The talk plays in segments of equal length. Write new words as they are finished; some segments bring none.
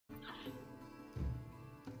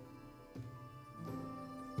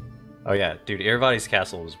Oh yeah, dude, Irvadi's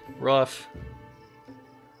castle was rough.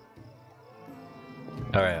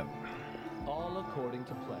 Alright. All according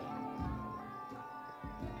to plan.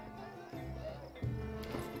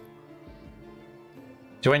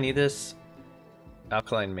 Do I need this?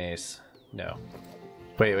 Alkaline mace. No.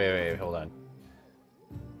 Wait, hold on.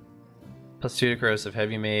 Plus 2 to corrosive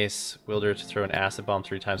heavy mace. Wielder to throw an acid bomb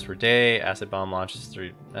 3 times per day. Acid bomb launches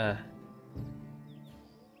 3.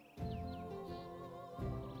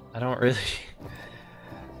 I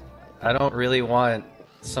don't really want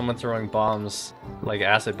someone throwing bombs, like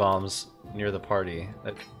acid bombs, near the party.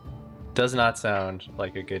 That does not sound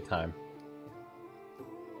like a good time.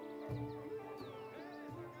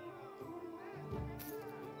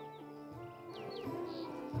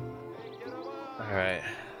 Alright.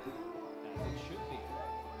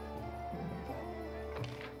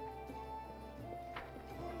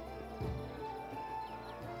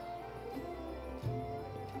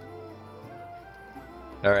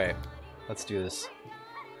 Alright, let's do this.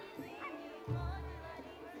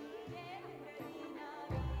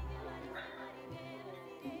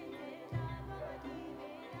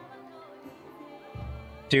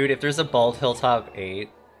 Dude, if there's a Bald Hilltop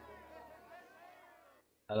 8,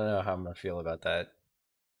 I don't know how I'm gonna feel about that.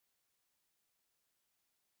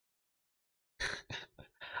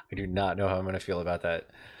 I do not know how I'm gonna feel about that.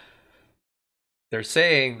 They're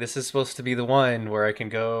saying this is supposed to be the one where I can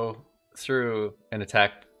go through and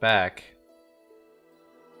attack back.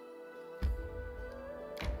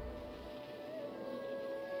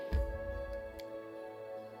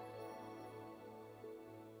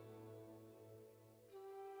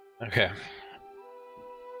 Okay. I'm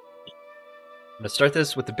gonna start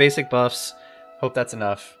this with the basic buffs. Hope that's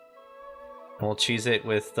enough. And we'll cheese it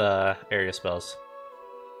with area spells.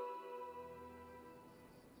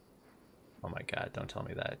 Oh my god, don't tell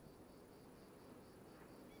me that.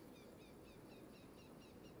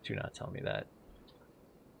 Do not tell me that.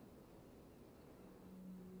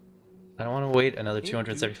 I don't want to wait another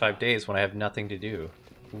 275 days when I have nothing to do.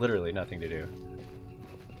 Literally nothing to do.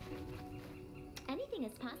 Anything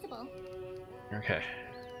is possible. Okay.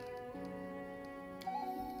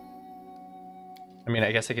 I mean,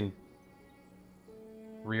 I guess I can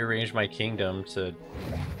rearrange my kingdom to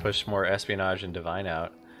push more espionage and divine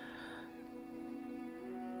out.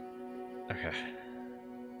 Okay.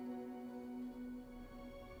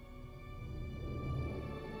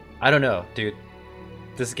 I don't know, dude.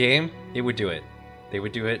 This game, it would do it. They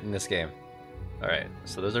would do it in this game. Alright,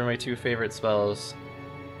 so those are my 2 favorite spells.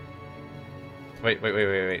 Wait.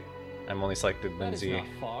 I'm only selected Lindsay.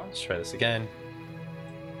 Let's try this again.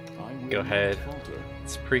 Go ahead.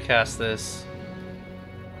 Let's precast this.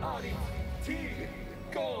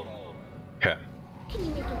 Okay. Can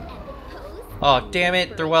you make an epic pose? Oh, damn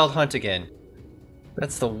it! They're Wild Hunt again.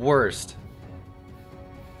 That's the worst.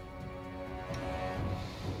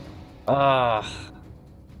 Ah.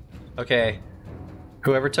 Okay.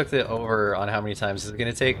 Whoever took the over on how many times this is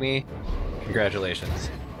gonna take me, congratulations.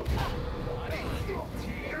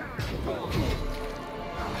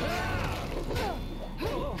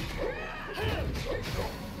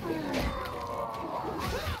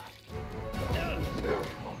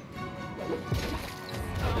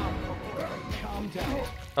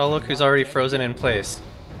 Oh look who's already frozen in place.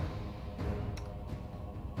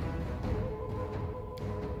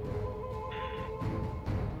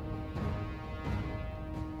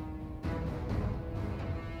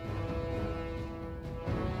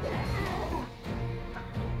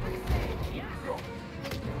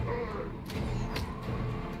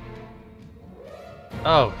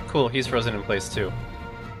 Oh, cool, he's frozen in place too.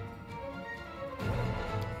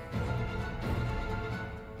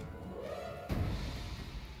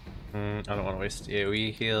 I don't want to waste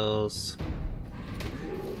AoE heals.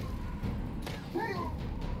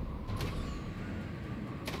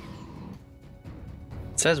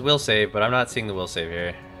 It says will save, but I'm not seeing the will save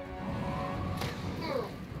here.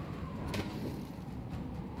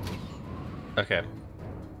 Okay.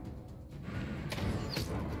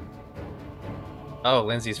 Oh,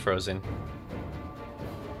 Lindsay's frozen.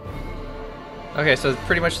 Okay, so it's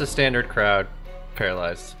pretty much the standard crowd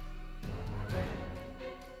paralyzed.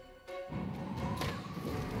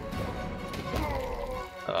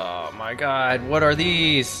 Oh my god, what are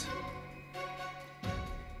these?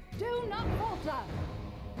 Do not falter.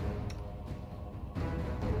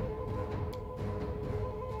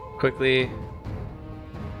 Quickly.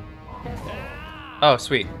 Oh,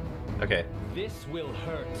 sweet. Okay. This will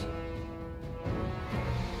hurt.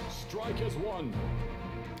 Strike as one.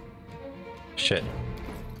 Shit.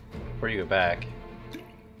 Before you go back.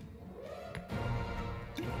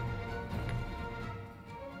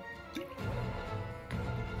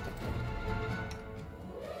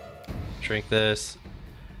 Shrink this.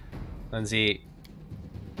 Lindsay.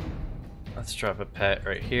 Let's drop a pet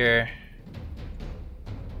right here.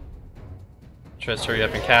 Trust, hurry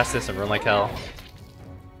up and cast this and run like hell.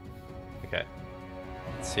 Okay.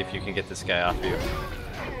 Let's see if you can get this guy off you.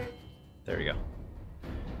 There we go.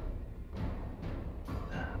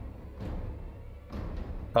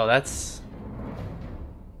 Oh, that's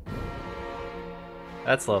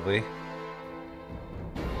lovely.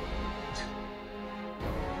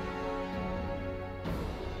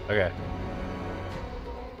 Okay.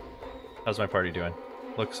 How's my party doing?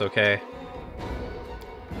 Looks okay.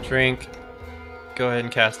 Drink. Go ahead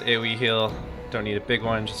and cast AoE heal. Don't need a big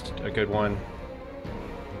one, just a good one.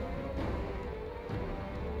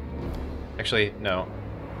 Actually, no.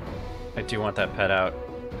 I do want that pet out.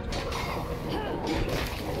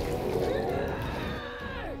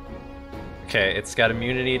 Okay, it's got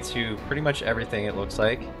immunity to pretty much everything, it looks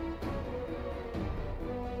like.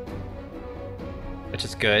 Which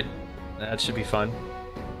is good. That should be fun.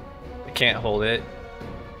 I can't hold it.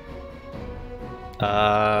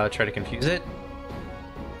 Try to confuse it.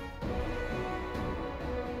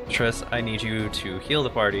 Triss, I need you to heal the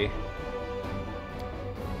party.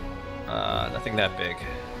 Nothing that big.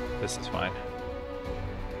 This is fine.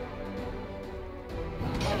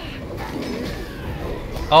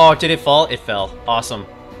 Oh, did it fall? It fell. Awesome.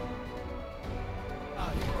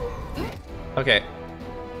 Okay.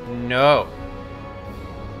 No.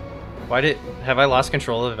 Have I lost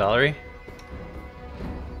control of Valerie?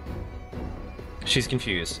 She's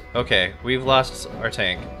confused. Okay, we've lost our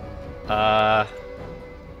tank.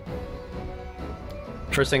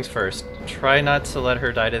 First things first. Try not to let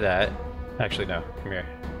her die to that. Actually, no. Come here.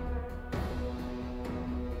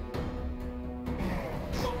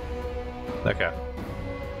 Okay.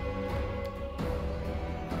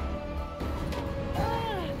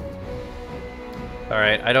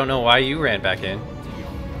 Alright, I don't know why you ran back in.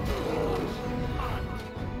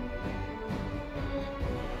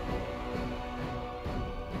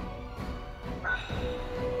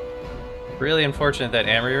 Really unfortunate that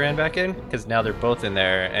Amory ran back in, because now they're both in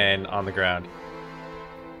there and on the ground.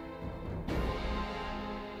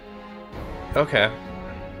 Okay.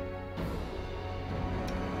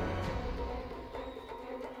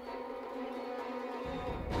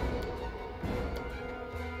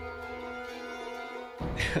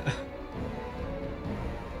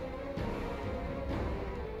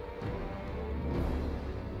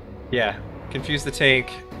 Yeah, confuse the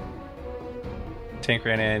tank. Tank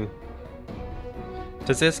ran in.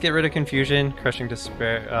 Does this get rid of confusion, crushing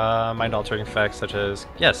despair, mind-altering effects such as...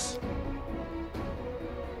 Yes.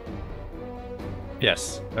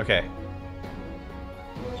 Yes, okay.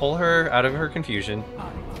 Pull her out of her confusion.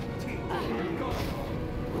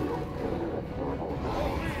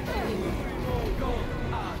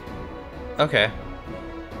 Okay.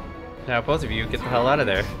 Now both of you get the hell out of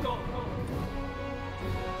there.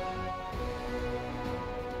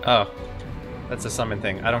 Oh. That's a summon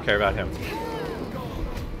thing. I don't care about him.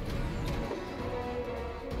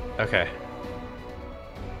 Okay.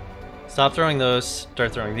 Stop throwing those.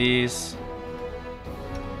 Start throwing these.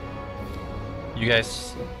 You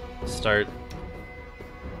guys start...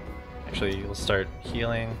 Actually, you'll start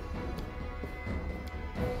healing.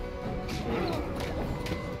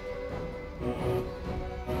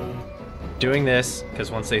 Doing this,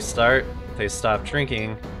 because once they start, they stop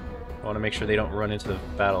drinking. I want to make sure they don't run into the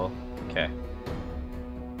battle. Okay.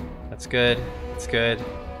 That's good. That's good.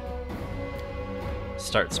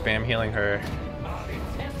 Start spam healing her.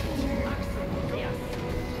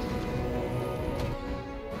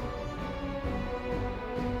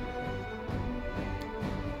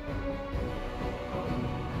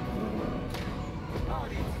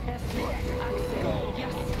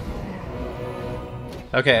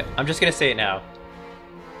 Okay, I'm just gonna say it now.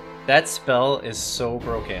 That spell is so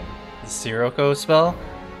broken. The Sirocco spell.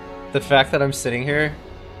 The fact that I'm sitting here,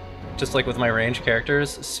 just like with my ranged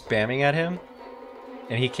characters, spamming at him,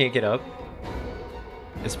 and he can't get up,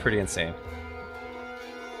 is pretty insane.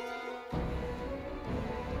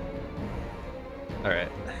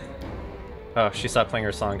 Alright. Oh, she stopped playing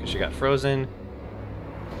her song because she got frozen.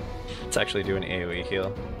 Let's actually do an AoE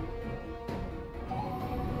heal.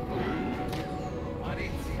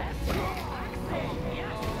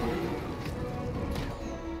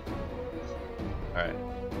 Alright.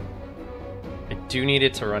 I do need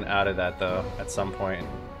it to run out of that though, at some point.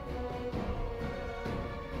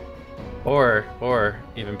 Or,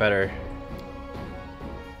 even better,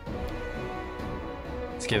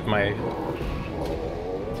 let's give my...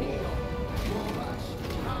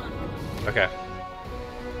 Okay.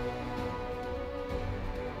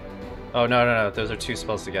 Oh, no, those are two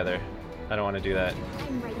spells together. I don't want to do that.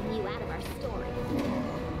 I'm writing you out of our story.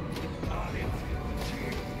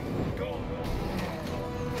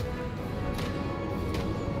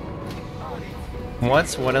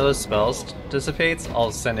 Once one of those spells dissipates,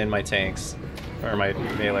 I'll send in my tanks. Or my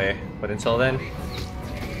melee. But until then...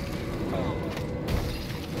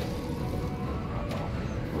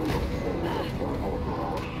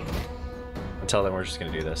 Until then, we're just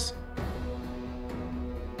gonna do this.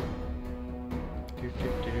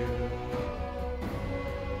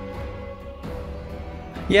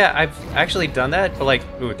 Yeah, I've actually done that, but like...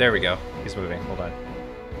 Ooh, there we go. He's moving. Hold on.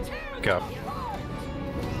 Go.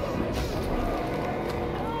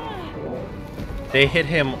 They hit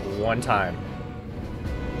him one time.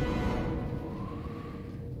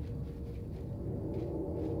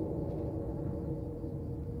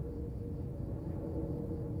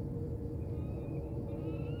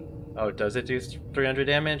 Oh, does it do 300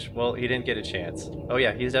 damage? Well, he didn't get a chance. Oh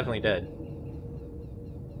yeah, he's definitely dead.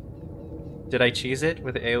 Did I cheese it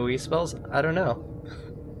with AoE spells? I don't know.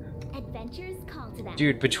 Adventures call to them.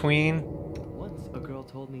 Dude, between Once a girl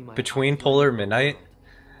told me my Polar Midnight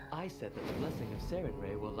I said that the blessing of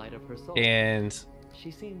Sarenrae will light up her soul. and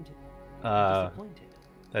She seemed disappointed.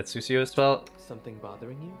 that Susio spell. Something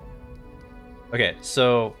bothering you? Okay,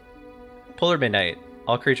 so Polar Midnight.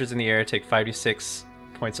 All creatures in the air take 5d6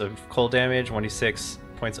 points of cold damage, 1d6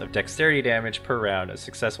 points of dexterity damage per round. A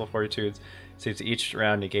successful fortitude saves each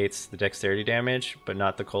round negates the dexterity damage, but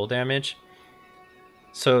not the cold damage.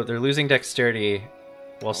 So they're losing dexterity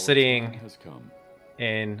while sitting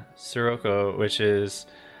in Sirocco, which is...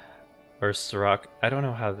 Or Sirocco, I don't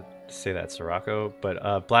know how to say that, Sirocco,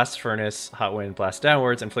 but Blast Furnace, Hot Wind, Blast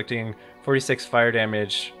Downwards, inflicting 46 fire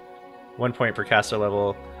damage, 1 point per caster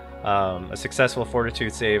level. A successful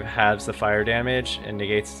Fortitude save halves the fire damage and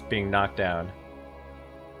negates being knocked down.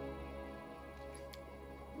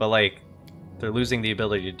 But like, they're losing the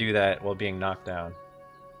ability to do that while being knocked down.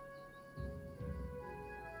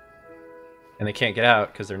 And they can't get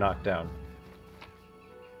out because they're knocked down.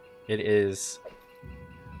 It is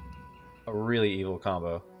a really evil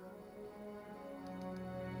combo.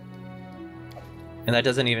 And that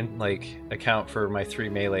doesn't even like account for my 3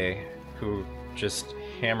 melee who just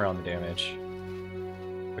hammer on the damage.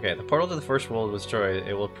 Okay, the portal to the first world was destroyed.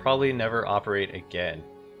 It will probably never operate again.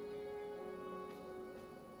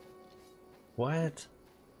 What?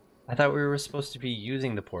 I thought we were supposed to be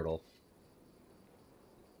using the portal.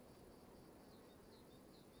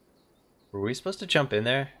 Were we supposed to jump in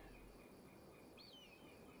there?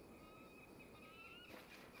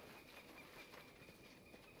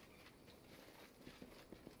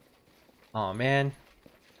 Aw, man.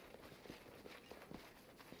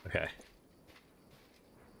 Okay.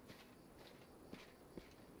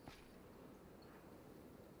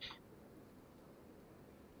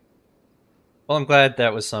 Well, I'm glad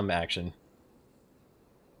that was some action.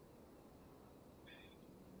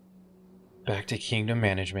 Back to kingdom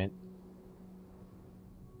management.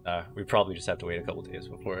 We probably just have to wait a couple days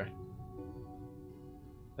before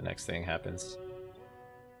the next thing happens.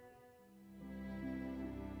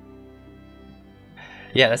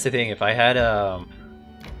 Yeah, that's the thing. If I had,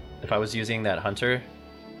 if I was using that hunter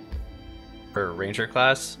for ranger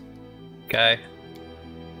class guy,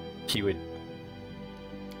 he would.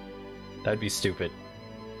 That'd be stupid.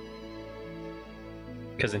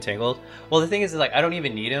 Because entangled. Well, the thing is, like, I don't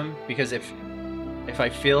even need him because if I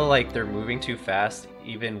feel like they're moving too fast,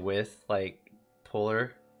 even with like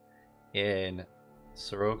Polar in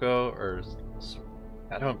Sirocco or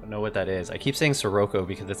I don't know what that is. I keep saying Sirocco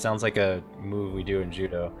because it sounds like a move we do in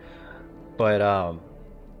judo. But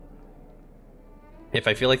if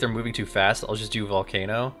I feel like they're moving too fast, I'll just do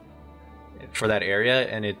Volcano for that area,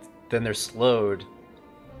 and then they're slowed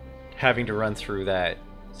having to run through that.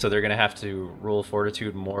 So they're gonna have to roll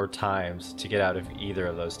Fortitude more times to get out of either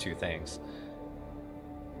of those two things.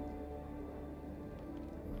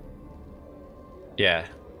 Yeah,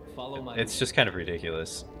 it's just kind of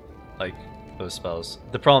ridiculous, like those spells.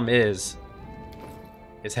 The problem is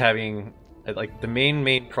having like the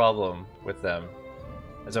main problem with them,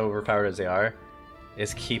 as overpowered as they are,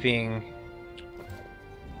 is keeping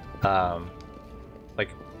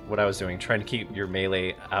like what I was doing, trying to keep your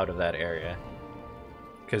melee out of that area,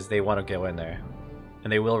 because they want to go in there,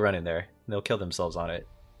 and they will run in there, and they'll kill themselves on it.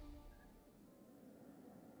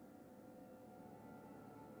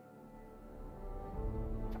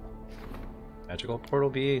 Magical Portal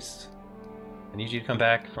Beast. I need you to come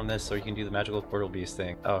back from this so you can do the Magical Portal Beast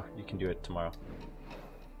thing. Oh, you can do it tomorrow.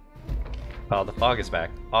 Oh, the fog is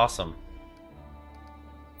back. Awesome.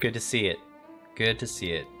 Good to see it. Good to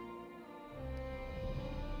see it.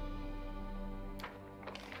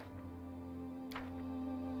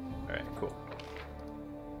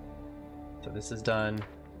 this is done.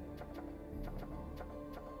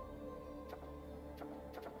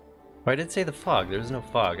 Oh, I did say the fog. There's no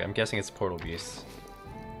fog. I'm guessing it's portal beasts.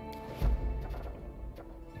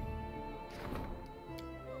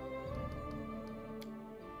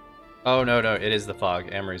 Oh, no, no, it is the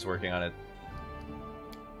fog. Amory's working on it.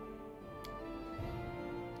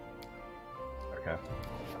 Okay.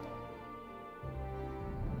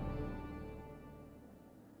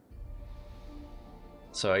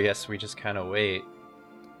 So I guess we just kind of wait.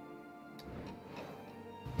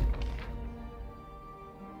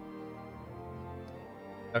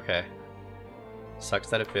 Okay. Sucks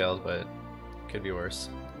that it failed, but could be worse.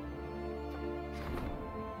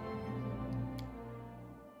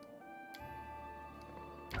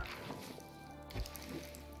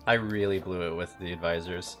 I really blew it with the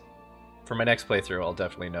advisors. For my next playthrough, I'll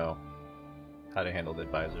definitely know how to handle the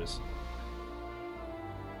advisors.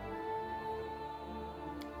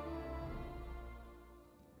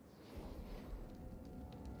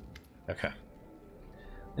 Okay.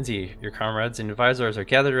 Lindsay, your comrades and advisors are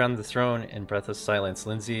gathered around the throne in breathless silence.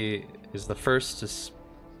 Lindsay is the first to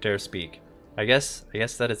dare speak. I guess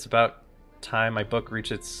that it's about time my book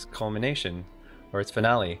reached its culmination, or its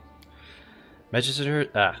finale.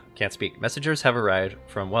 Can't speak. Messengers have arrived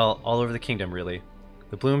from, well, all over the kingdom, really.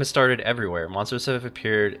 The bloom has started everywhere. Monsters have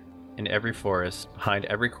appeared in every forest, behind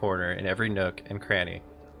every corner, in every nook and cranny.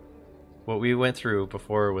 What we went through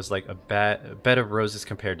before was like a bed of roses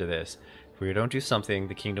compared to this. If we don't do something,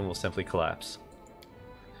 the kingdom will simply collapse.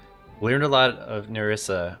 We learned a lot of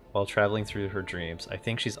Nerissa while traveling through her dreams. I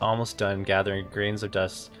think she's almost done gathering grains of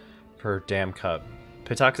dust for her damn cup.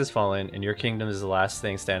 Pitox has fallen, and your kingdom is the last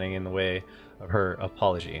thing standing in the way of her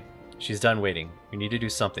apology. She's done waiting. We need to do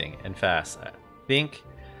something, and fast. I think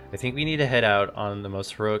we need to head out on the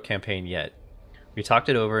most heroic campaign yet. We talked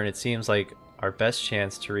it over, and it seems like our best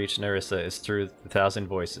chance to reach Nerissa is through the Thousand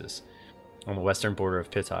Voices on the western border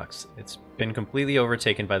of Pitox. It's been completely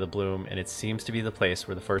overtaken by the bloom, and it seems to be the place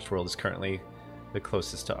where the First World is currently the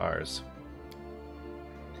closest to ours.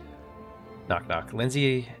 Knock knock.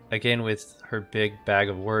 Lindsay again with her big bag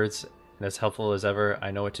of words, and as helpful as ever.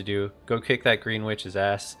 I know what to do. Go kick that green witch's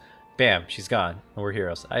ass. Bam, she's gone, and we're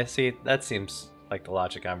heroes. I see, that seems like the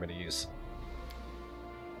logic I'm going to use.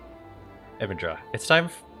 Evandra, it's time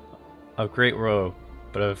of great woe,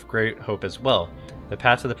 but of great hope as well. The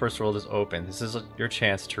path to the First World is open. This is your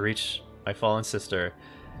chance to reach my fallen sister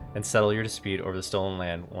and settle your dispute over the stolen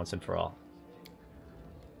land once and for all.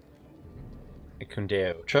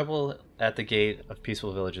 Kundeo, trouble at the gate of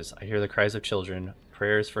peaceful villages. I hear the cries of children,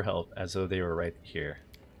 prayers for help, as though they were right here.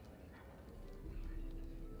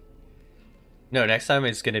 No, next time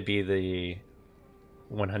it's going to be the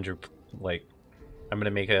 100, like, I'm going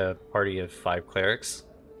to make a party of 5 clerics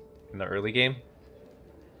in the early game,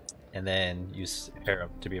 and then use Harem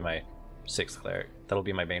to be my 6th cleric. That'll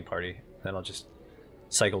be my main party. Then I'll just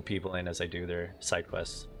cycle people in as I do their side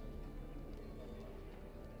quests.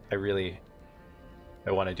 I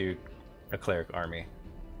want to do a cleric army.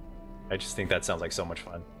 I just think that sounds like so much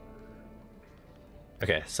fun.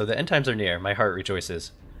 Okay, so the end times are near. My heart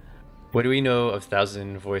rejoices. What do we know of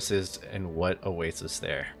Thousand Voices and what awaits us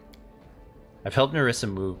there? I've helped Nerissa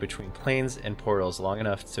move between planes and portals long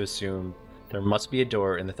enough to assume there must be a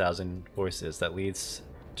door in the Thousand Voices that leads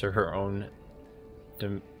to her own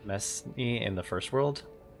destiny in the First World.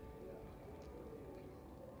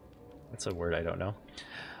 That's a word I don't know.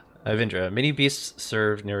 Evandra, many beasts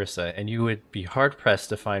serve Nerissa, and you would be hard-pressed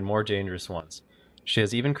to find more dangerous ones. She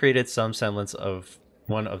has even created some semblance of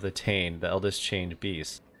one of the Tane, the eldest chained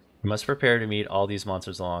beasts. You must prepare to meet all these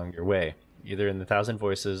monsters along your way, either in the Thousand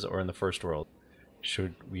Voices or in the First World,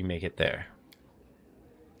 should we make it there.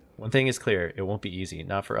 One thing is clear, it won't be easy,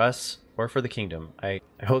 not for us or for the kingdom. I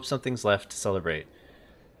hope something's left to celebrate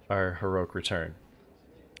our heroic return.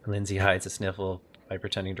 Lindsay hides a sniffle by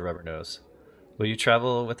pretending to rub her nose. Will you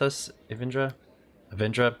travel with us, Evandra?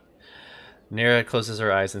 Evandra? Nera closes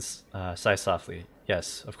her eyes and sighs softly.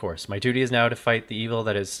 Yes, of course. My duty is now to fight the evil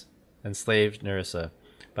that has enslaved Nerissa,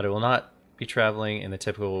 but I will not be traveling in the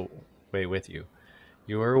typical way with you.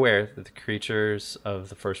 You are aware that the creatures of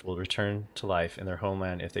the First World return to life in their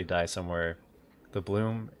homeland if they die somewhere. The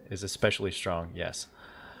bloom is especially strong, yes.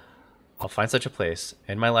 I'll find such a place,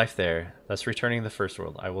 end my life there, thus returning to the First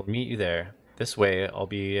World. I will meet you there. This way, I'll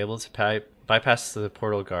be able to bypass the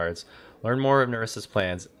portal guards, learn more of Nerissa's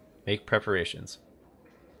plans, make preparations.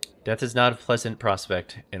 Death is not a pleasant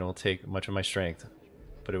prospect, and it will take much of my strength,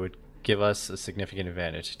 but it would give us a significant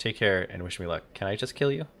advantage. Take care, and wish me luck. Can I just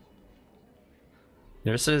kill you?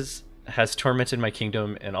 Nerissa has tormented my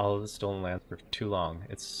kingdom and all of the stolen lands for too long.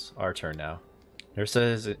 It's our turn now.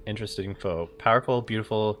 Nursa is an interesting foe. Powerful,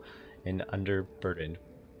 beautiful, and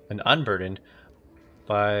unburdened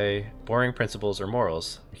by boring principles or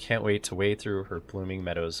morals. I can't wait to wade through her blooming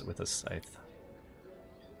meadows with a scythe.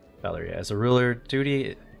 Valeria, as a ruler,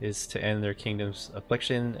 duty is to end their kingdom's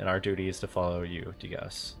affliction, and our duty is to follow you,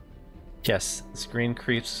 Digas. Yes, the green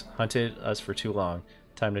creeps hunted us for too long.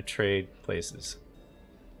 Time to trade places.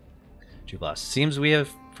 Jublas. Seems we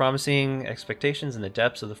have promising expectations in the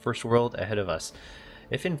depths of the first world ahead of us.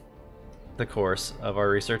 If in the course of our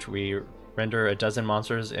research we render a dozen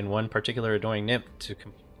monsters and one particular annoying nymph to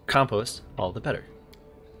compost, all the better.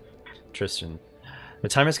 Tristan. The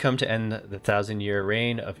time has come to end the 1,000-year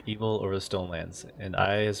reign of evil over the Stolen Lands, and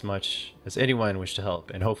I, as much as anyone, wish to help,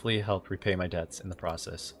 and hopefully help repay my debts in the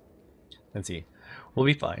process. Let's see. We'll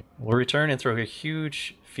be fine. We'll return and throw a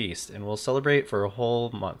huge feast, and we'll celebrate for a whole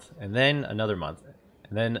month, and then another month,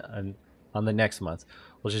 and then on the next month,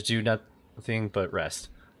 we'll just do nothing but rest.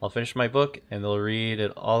 I'll finish my book, and they'll read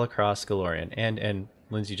it all across Galorian, and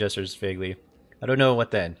Lindsay gestures vaguely. I don't know what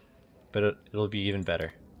then, but it'll be even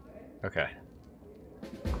better. Okay.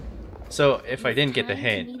 So, if I didn't get the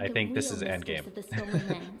hint, I think this is endgame.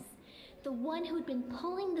 The one who'd been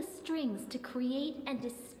pulling the strings to create and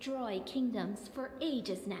destroy kingdoms for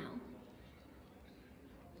ages now.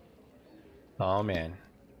 Oh man.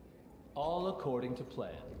 All according to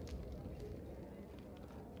plan.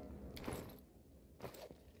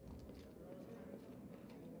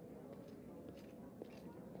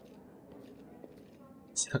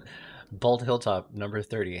 Bald Hilltop, number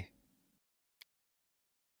 30.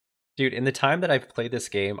 Dude, in the time that I've played this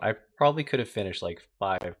game, I probably could have finished like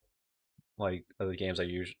 5 other games I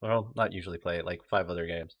usually, well, not usually play, like 5 other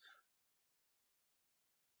games.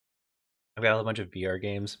 I've got a bunch of VR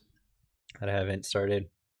games that I haven't started,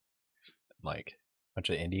 like a bunch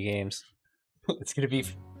of indie games. It's gonna be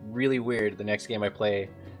really weird the next game I play,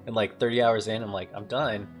 and like 30 hours in, I'm like, I'm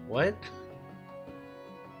done. What?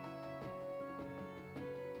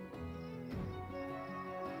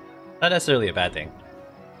 Not necessarily a bad thing.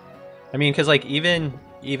 I mean, because like even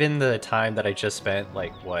the time that I just spent,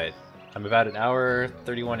 like what? I'm about an hour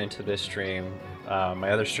 31 into this stream.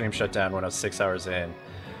 My other stream shut down when I was 6 hours in.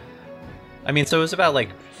 I mean, so it was about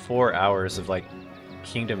like 4 hours of like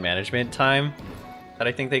kingdom management time that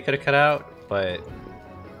I think they could have cut out. But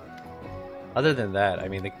other than that, I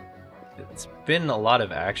mean, it's been a lot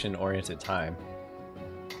of action-oriented time.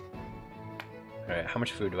 All right, how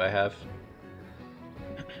much food do I have?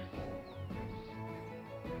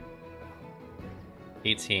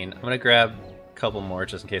 18. I'm gonna grab a couple more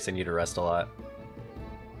just in case I need to rest a lot.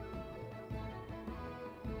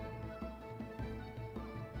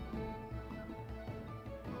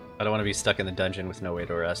 I don't want to be stuck in the dungeon with no way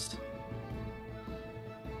to rest.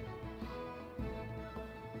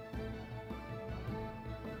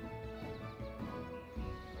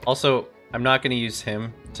 Also, I'm not going to use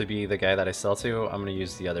him to be the guy that I sell to. I'm going to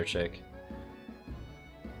use the other chick.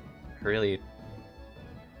 I really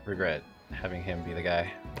regret having him be the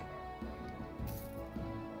guy.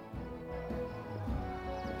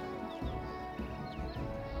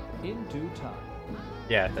 In due time.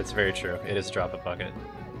 Yeah, that's very true. It is drop a bucket.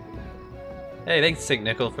 Hey, thanks St.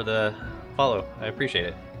 Nickel for the follow. I appreciate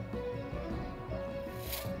it.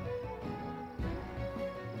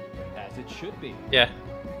 As it should be. Yeah,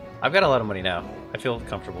 I've got a lot of money now. I feel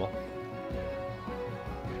comfortable.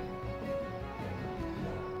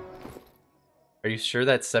 Are you sure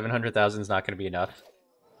that 700,000 is not going to be enough?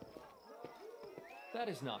 That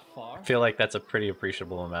is not far. I feel like that's a pretty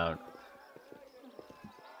appreciable amount.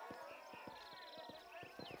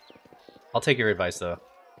 I'll take your advice though.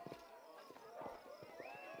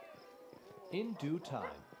 In due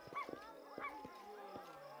time.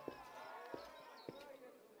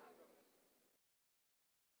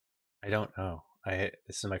 I don't know.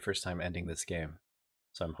 This is my first time ending this game,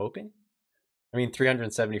 so I'm hoping. I mean,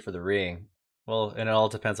 370 for the ring. Well, and it all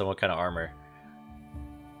depends on what kind of armor.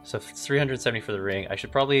 So if it's 370 for the ring, I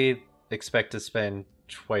should probably expect to spend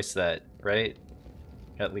twice that, right?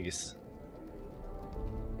 At least.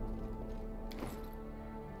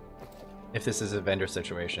 If this is a vendor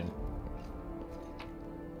situation.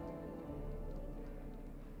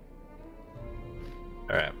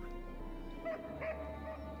 Alright.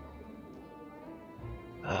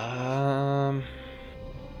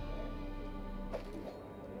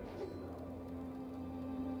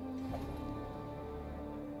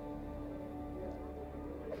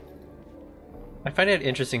 I find it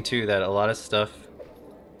interesting too that a lot of stuff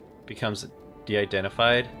becomes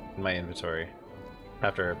de-identified in my inventory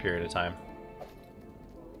after a period of time.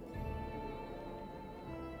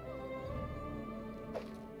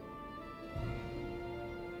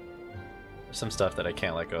 some stuff that I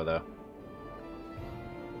can't let go though.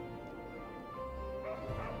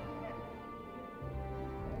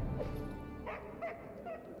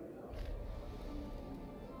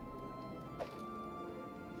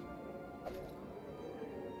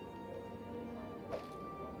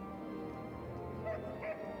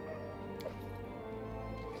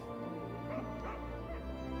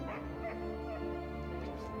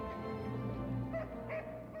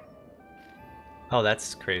 Oh,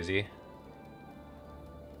 that's crazy.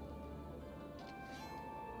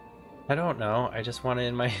 I don't know. I just want it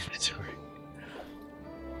in my inventory.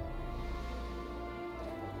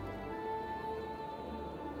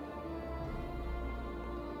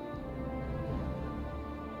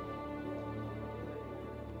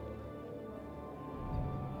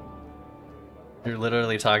 You're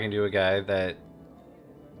literally talking to a guy that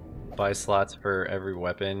buys slots for every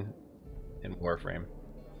weapon in Warframe.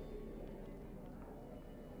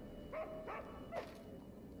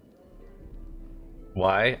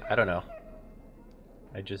 Why? I don't know.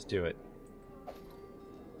 I just do it.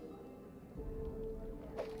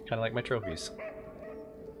 Kind of like my trophies.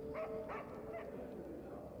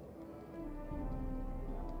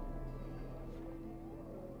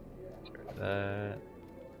 Get rid of that.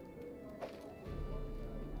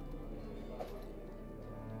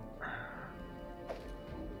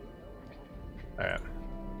 Alright.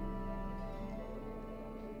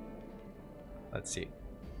 Let's see.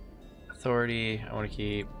 Authority, I want to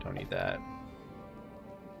keep. Don't need that.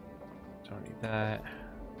 Don't need that.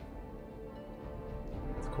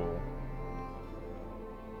 That's cool.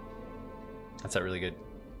 That's not really good.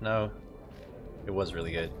 No. It was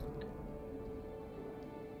really good.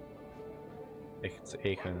 It's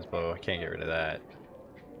Akun's bow. I can't get rid of that.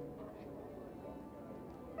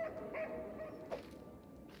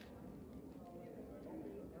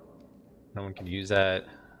 No one can use that.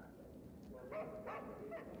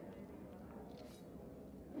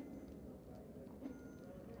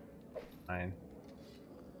 Fine.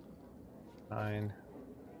 Fine.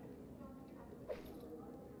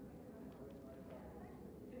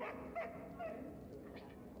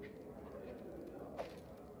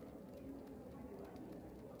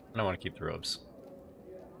 I don't want to keep the robes.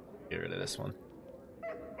 Get rid of this one.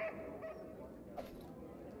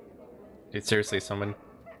 Dude, seriously, someone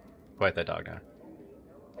quiet that dog down.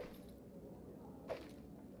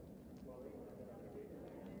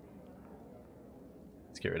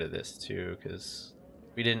 Let's get rid of this too, because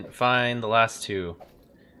we didn't find the last two.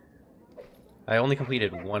 I only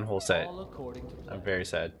completed one whole set. All according to plan. I'm very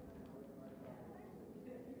sad.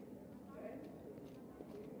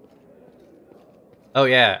 Oh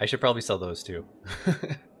yeah, I should probably sell those too.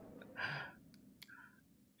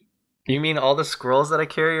 You mean all the scrolls that I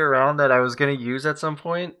carry around that I was gonna use at some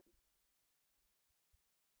point?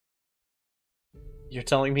 You're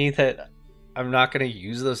telling me that I'm not gonna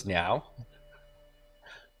use those now?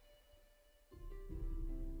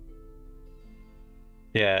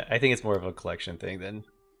 Yeah, I think it's more of a collection thing than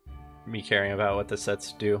me caring about what the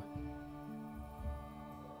sets do.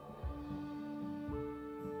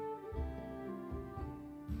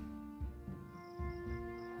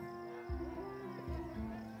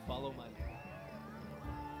 Follow my lead.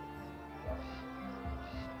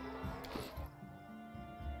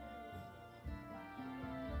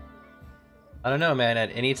 I don't know, man.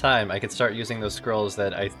 At any time, I could start using those scrolls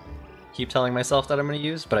that I keep telling myself that I'm going to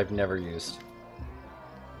use, but I've never used.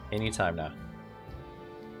 Anytime now.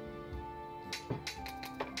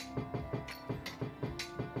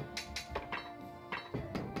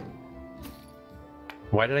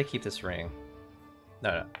 Why did I keep this ring? No,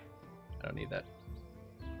 no. I don't need that.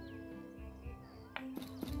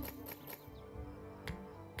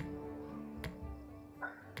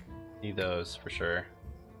 Need those for sure.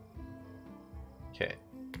 Okay.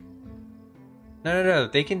 No, no, no.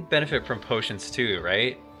 They can benefit from potions too,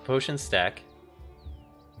 right? Potions stack.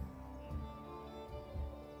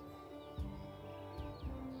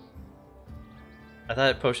 I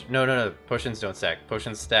thought potion. No, no, no. Potions don't stack.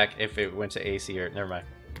 Potions stack if it went to AC or. Never mind.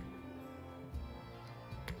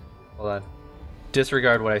 Hold on.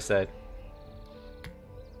 Disregard what I said.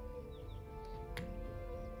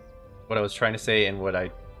 What I was trying to say and what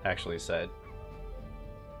I actually said.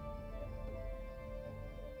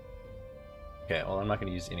 Okay, well, I'm not going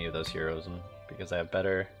to use any of those heroes because I have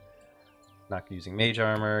better. I'm not using mage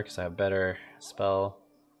armor because I have better spell.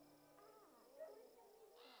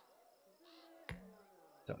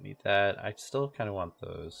 Don't need that. I still kind of want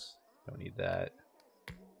those. Don't need that.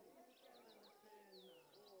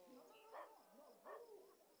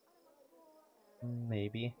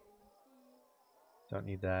 Maybe. Don't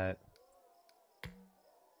need that.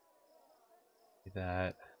 Do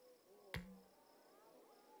that.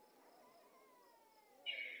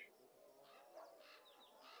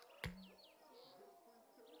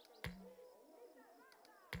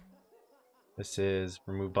 This is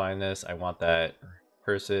remove blindness. I want that.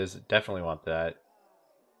 Purses, definitely want that.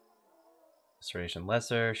 Restoration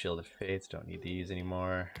lesser, shield of fates, don't need these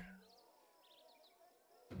anymore.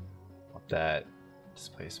 Want that.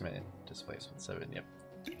 Displacement 7, yep.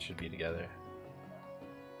 Should be together.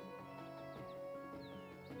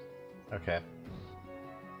 Okay.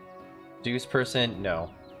 Deuce person,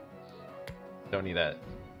 no. Don't need that.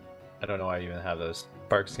 I don't know why I even have those.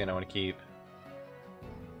 Bark skin I want to keep.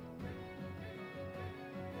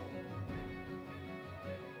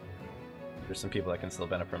 There's some people that can still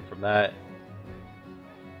benefit from that.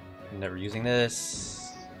 I'm never using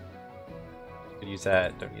this. Could use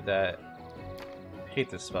that, don't need that. I hate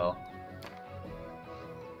this spell.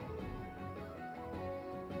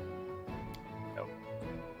 Nope.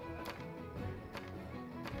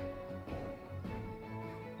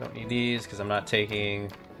 Don't need these because I'm not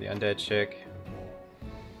taking the undead chick.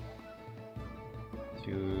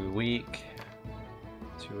 Too weak.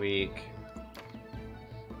 Too weak.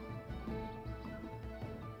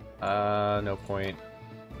 No point.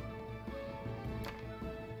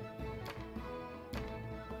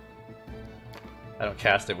 I don't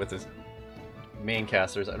cast it with his main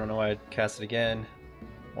casters. I don't know why I'd cast it again.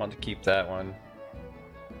 Want to keep that one.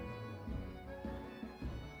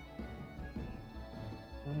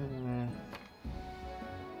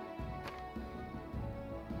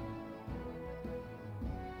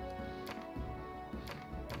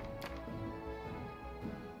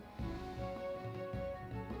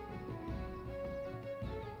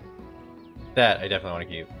 That I definitely want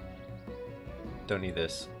to keep. Don't need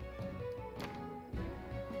this.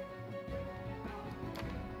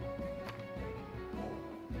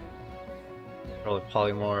 Probably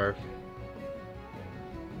polymorph.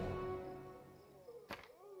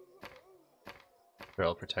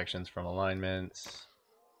 Barrel protections from alignments.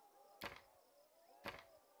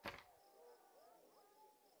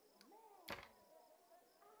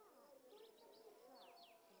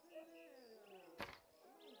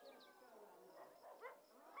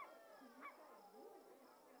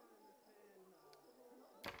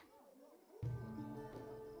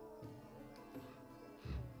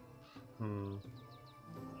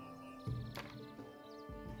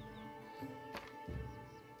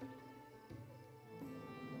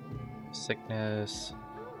 Sickness.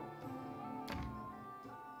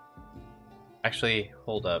 Actually,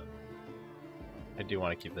 hold up. I do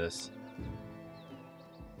want to keep this.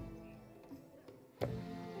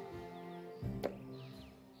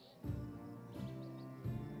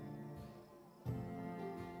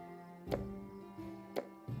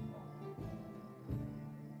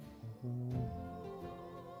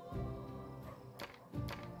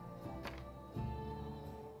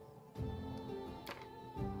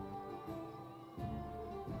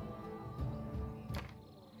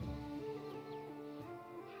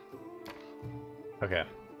 Okay.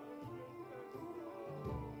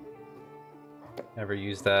 Never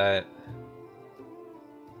use that.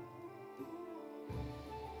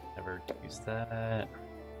 Never use that.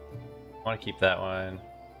 Want to keep that one.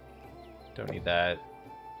 Don't need that.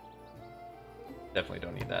 Definitely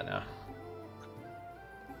don't need that now.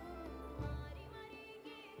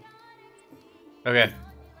 Okay.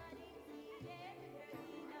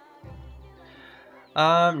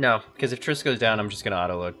 No, because if Triss goes down, I'm just gonna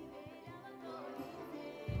auto-load.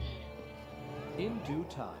 In due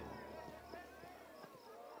time.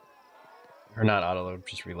 Or not auto-load,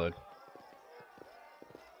 just reload.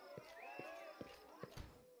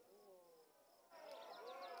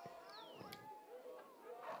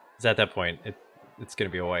 Because at that point, it's gonna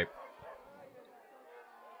be a wipe.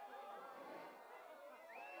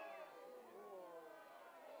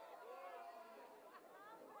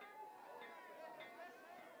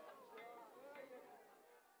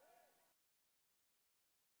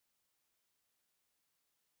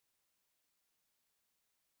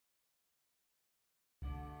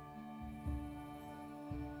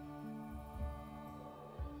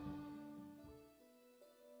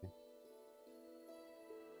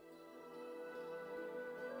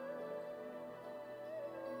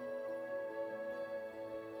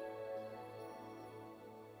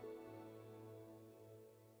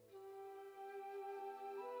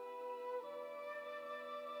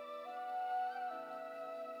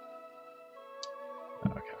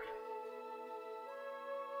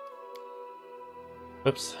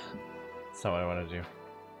 Oops. That's not what I want to do.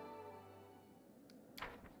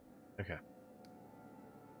 Okay.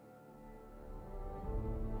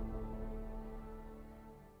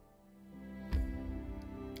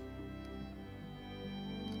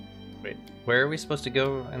 Wait, where are we supposed to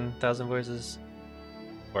go in Thousand Voices?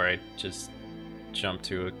 Or I just jump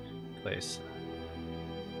to a place?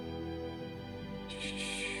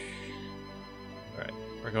 Alright,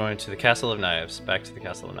 we're going to the Castle of Knives. Back to the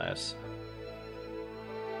Castle of Knives.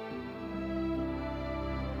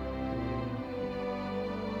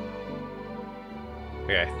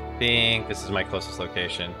 Okay, I think this is my closest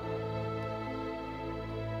location.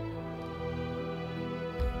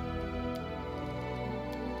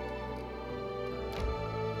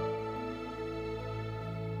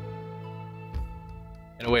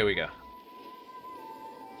 And away we go.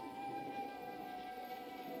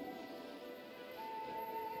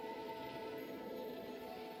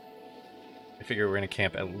 I figure we're gonna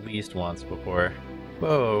camp at least once before.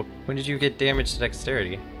 Whoa, when did you get damage to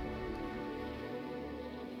dexterity?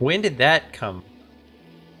 When did that come?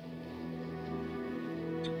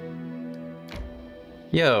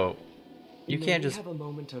 Yo, you can't just have a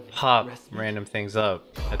moment of pop respite? random things up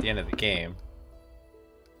at the end of the game.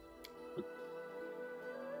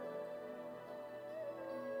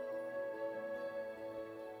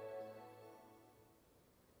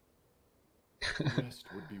 Rest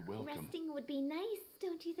would be welcome. Resting would be nice,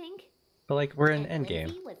 don't you think? But like, we're in And endgame.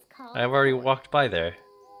 Lizzie was called I've already forth. walked by there.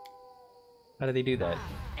 How do they do that?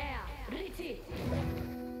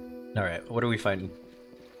 Alright, what are we fighting?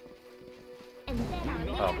 And then our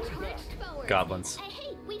leader Oh. charged forward. Goblins.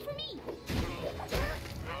 Hey, wait for me!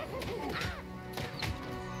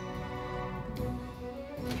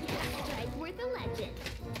 Strike worth a legend.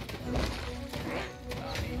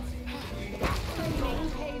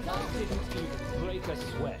 Didn't even break a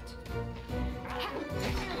sweat.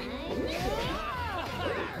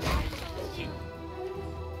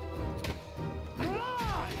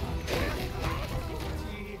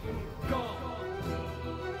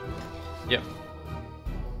 Yep.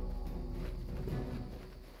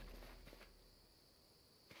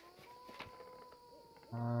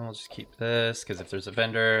 I'll just keep this, because if there's a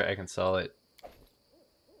vendor, I can sell it.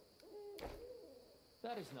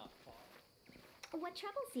 That is not far. What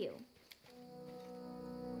troubles you?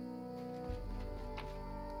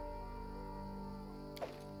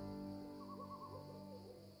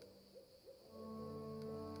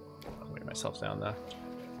 I'll weigh myself down though.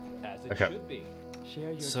 As it Okay. should be.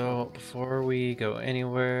 Share your So, talk. before we go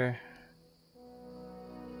anywhere...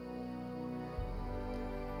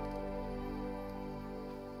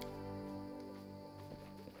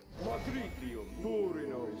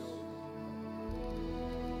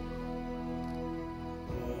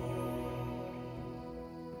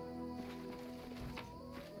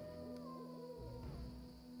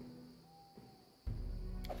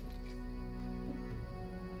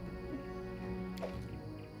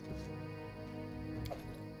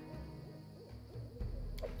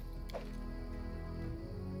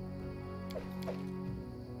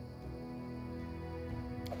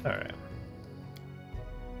 Alright.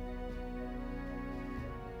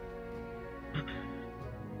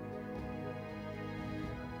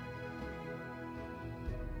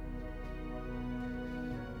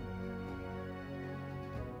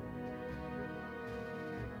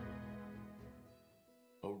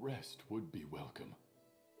 A rest would be welcome.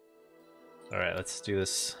 Alright, let's do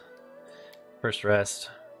this first rest.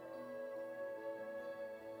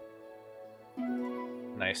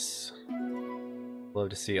 Nice. Love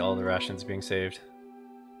to see all the rations being saved.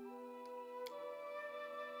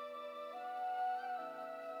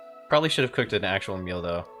 Probably should have cooked an actual meal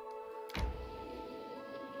though.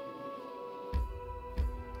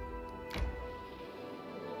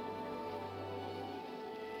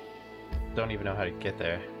 Don't even know how to get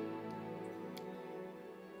there.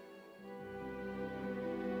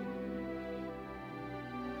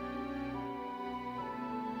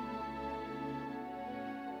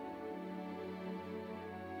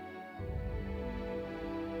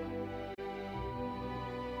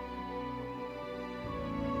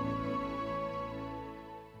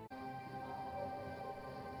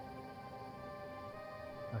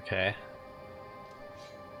 Okay.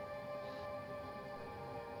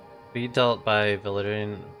 Be dealt by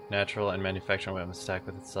Valyrian natural and manufacturing weapons stack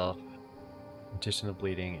with itself. In addition to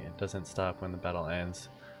bleeding, it doesn't stop when the battle ends.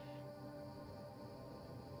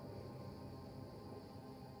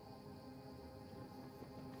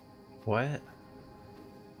 What?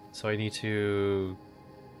 So I need to...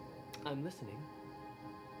 I'm listening.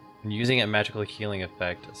 Using a magical healing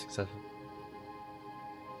effect, a successful...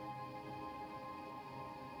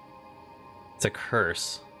 It's a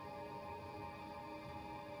curse.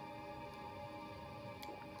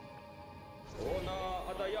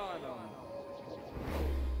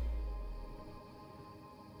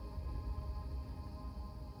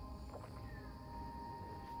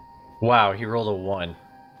 Wow, he rolled a 1.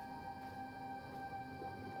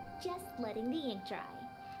 Just letting the ink dry.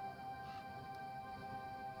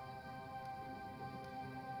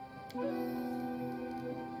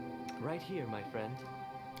 Right here, my friend.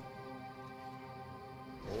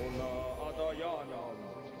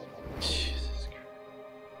 Jesus Christ.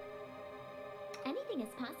 Anything is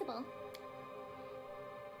possible.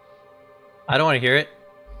 I don't want to hear it.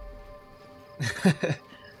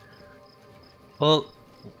 Well,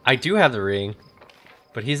 I do have the ring,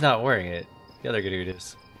 but he's not wearing it. The other dude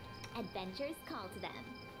is. Adventures call to them.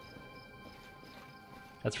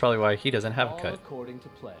 That's probably why he doesn't have a All cut. according to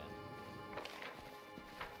plan.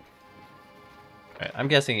 Alright, I'm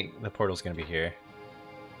guessing the portal's gonna be here.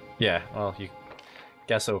 Yeah, well, you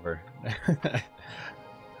guess over. You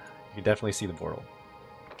can definitely see the portal.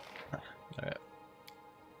 Alright.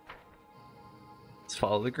 Let's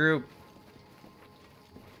follow the group.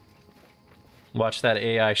 Watch that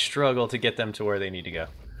AI struggle to get them to where they need to go.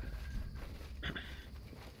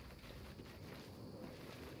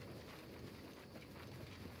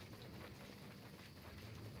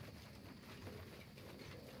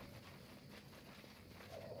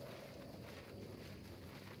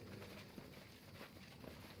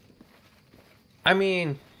 I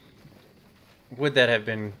mean, would that have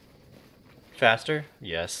been faster?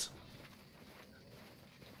 Yes.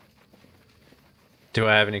 Do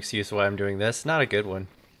I have an excuse why I'm doing this? Not a good one.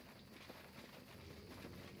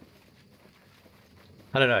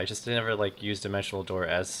 I don't know, I just never like used Dimensional Door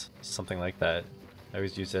as something like that. I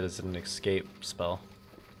always used it as an escape spell.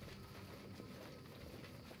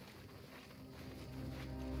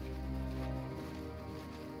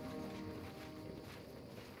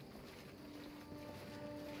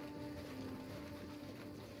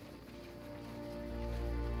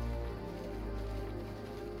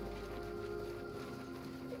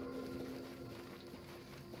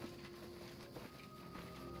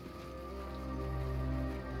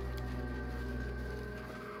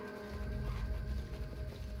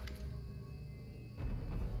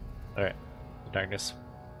 Alright, darkness.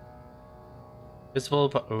 Visible.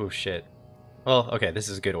 Oh shit. Well, okay, this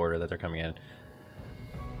is a good order that they're coming in.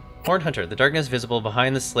 Horned Hunter. The darkness visible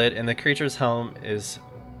behind the slit in the creature's helm is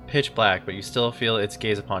pitch black, but you still feel its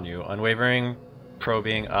gaze upon you. Unwavering,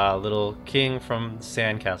 probing. Ah, little king from the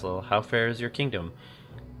sandcastle. How fares your kingdom?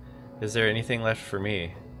 Is there anything left for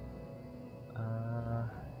me?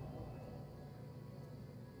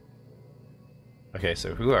 Okay,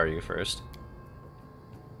 so who are you first?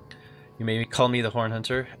 You may call me the Horn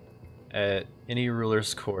Hunter. At any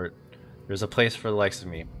ruler's court, there's a place for the likes of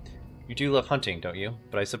me. You do love hunting, don't you?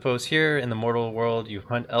 But I suppose here in the mortal world you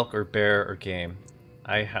hunt elk or bear or game.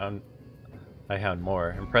 I hound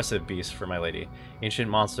more. Impressive beasts for my lady. Ancient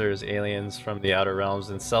monsters, aliens from the outer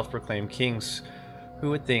realms, and self-proclaimed kings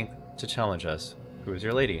who would think to challenge us. Who is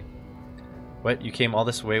your lady? What, you came all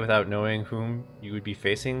this way without knowing whom you would be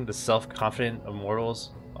facing? The self-confident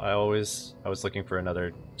immortals? I was looking for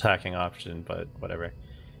another attacking option, but whatever.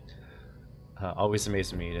 Always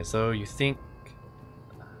amazes me, as though you think...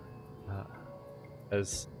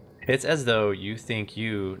 It's as though you think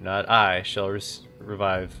you, not I, shall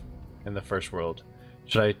revive in the first world.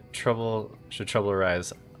 Should trouble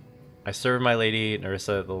arise, I serve my lady,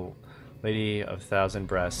 Nerissa, the lady of thousand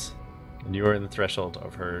breasts, and you are in the threshold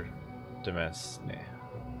of her demesne.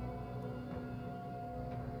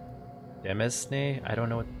 Demesne? I don't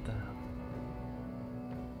know what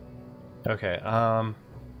the... Okay,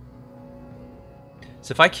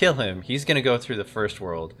 so if I kill him, he's gonna go through the first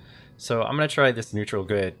world. So I'm gonna try this neutral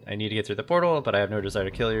good. I need to get through the portal, but I have no desire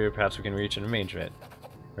to kill you. Perhaps we can reach an arrangement.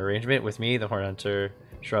 Arrangement with me, the Horn Hunter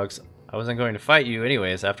shrugs. I wasn't going to fight you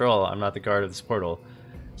anyways. After all, I'm not the guard of this portal.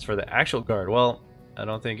 As for the actual guard, well, I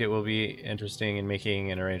don't think it will be interesting in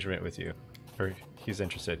making an arrangement with you. Or he's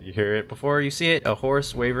interested. You hear it before you see it. A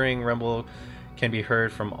hoarse, wavering rumble can be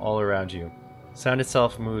heard from all around you. Sound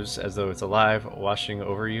itself moves as though it's alive, washing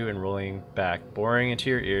over you and rolling back, boring into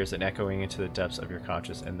your ears and echoing into the depths of your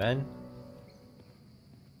conscious. And then...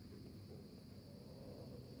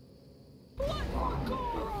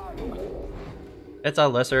 it's a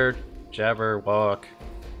lesser Jabberwock.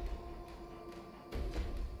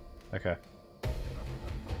 Okay.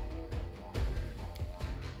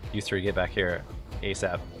 You three get back here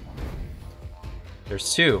ASAP.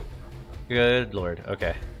 There's two. Good lord.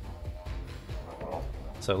 Okay.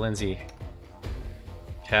 So Lindsay,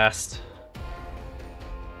 cast.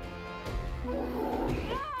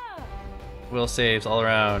 Will saves all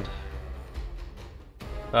around.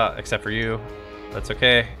 Except for you. That's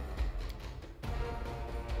okay.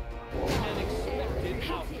 An expected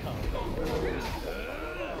outcome.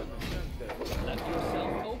 Left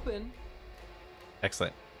yourself open.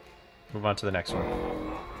 Excellent. Move on to the next one.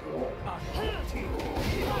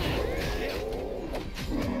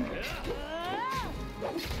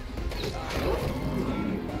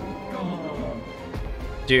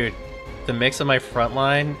 Dude, the mix of my front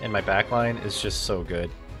line and my back line is just so good.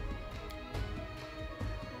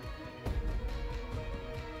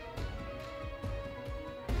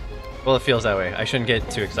 Well, it feels that way. I shouldn't get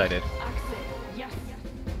too excited.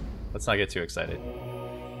 Let's not get too excited.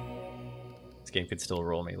 This game could still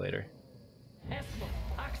roll me later.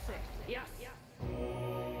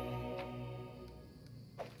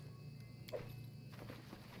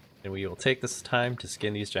 And we will take this time to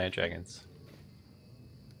skin these giant dragons.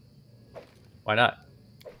 Why not?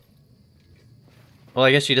 Well,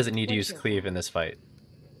 I guess she doesn't need to use cleave in this fight.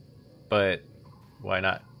 But why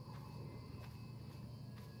not?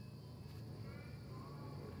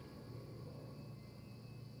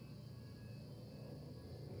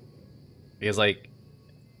 Because like,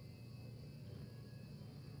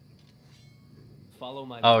 Follow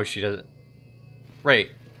my oh, she doesn't.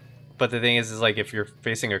 Right. But the thing is like if you're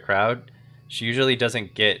facing a crowd, she usually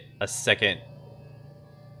doesn't get a second.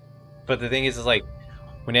 But the thing is like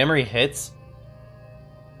when Emery hits,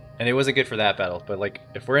 and it wasn't good for that battle, but like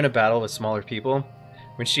if we're in a battle with smaller people,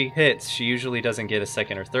 when she hits, she usually doesn't get a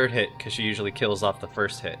second or third hit because she usually kills off the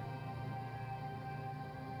first hit.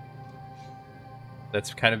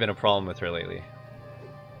 That's kind of been a problem with her lately.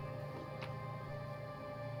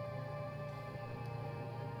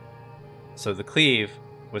 So the cleave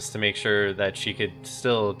was to make sure that she could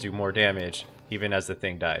still do more damage even as the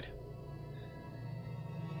thing died.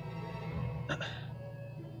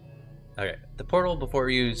 Okay, the portal before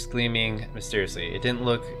you was gleaming mysteriously. It didn't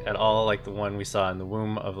look at all like the one we saw in the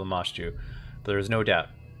womb of Lamashtu, but there was no doubt.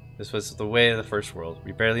 This was the way of the first world.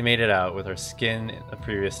 We barely made it out with our skin a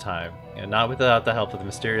previous time, and not without the help of the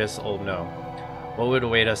mysterious old gnome. What would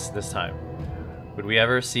await us this time? Would we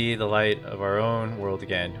ever see the light of our own world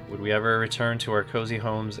again? Would we ever return to our cozy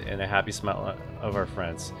homes and a happy smile of our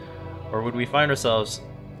friends? Or would we find ourselves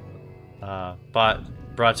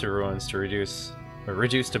brought to ruins to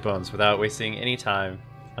reduced to bones without wasting any time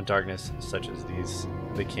on darkness such as these?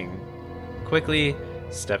 The king quickly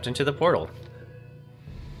stepped into the portal.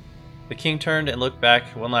 The king turned and looked back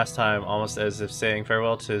one last time, almost as if saying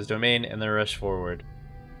farewell to his domain, and then rushed forward.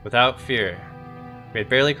 Without fear. We had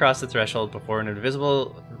barely crossed the threshold before an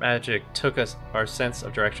invisible magic took our sense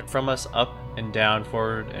of direction from us, up and down,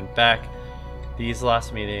 forward and back. These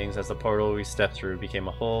lost meanings as the portal we stepped through became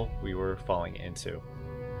a hole we were falling into.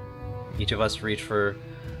 Each of us reached for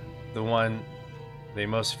the one they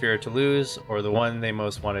most feared to lose, or the one they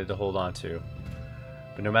most wanted to hold on to.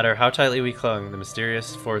 But no matter how tightly we clung, the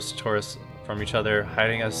mysterious force tore us from each other,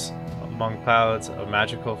 hiding us among clouds of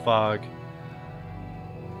magical fog.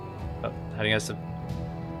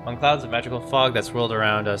 Among clouds of magical fog that swirled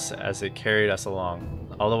around us as it carried us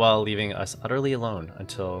along, all the while leaving us utterly alone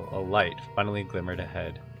until a light finally glimmered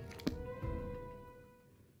ahead.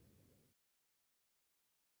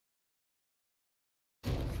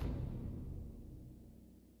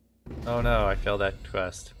 Oh no, I failed that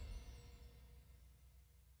quest.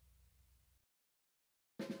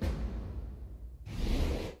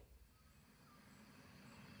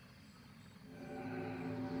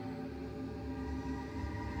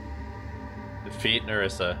 Defeat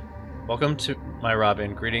Nerissa. Welcome to my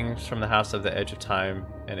Robin. Greetings from the house of the Edge of Time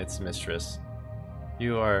and its mistress.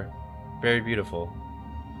 You are very beautiful.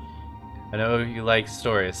 I know you like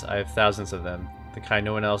stories. I have thousands of them. The kind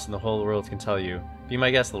no one else in the whole world can tell you. Be my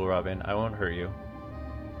guest, little Robin. I won't hurt you.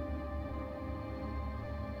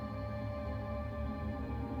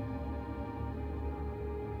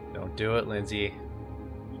 Don't do it, Lindsay.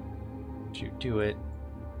 Don't you do it.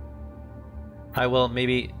 I will,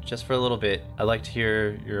 maybe just for a little bit. I'd like to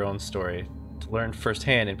hear your own story, to learn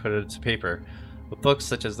firsthand and put it to paper. A book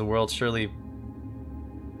such as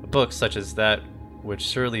that would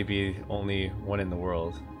surely be only one in the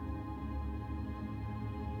world.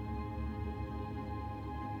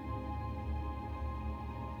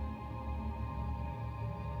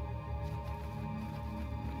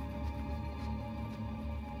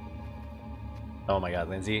 Oh my god,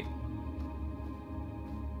 Lindsay.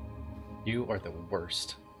 You are the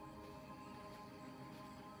worst.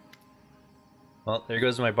 Well, there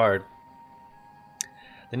goes my bard.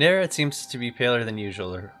 The Nereid seems to be paler than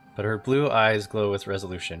usual, but her blue eyes glow with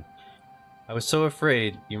resolution. I was so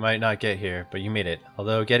afraid you might not get here, but you made it,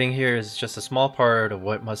 although getting here is just a small part of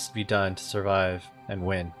what must be done to survive and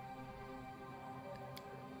win.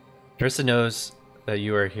 Nerissa knows that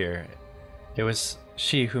you are here. It was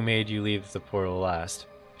she who made you leave the portal last.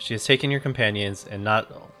 She has taken your companions, and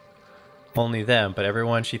not only them, but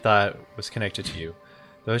everyone she thought was connected to you.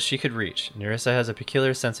 Those she could reach. Nerissa has a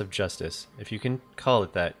peculiar sense of justice, if you can call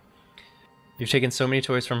it that. You've taken so many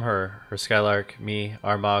toys from her, her Skylark, me,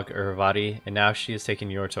 Armagh, Urvati, and now she has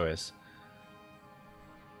taken your toys.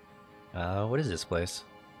 What is this place?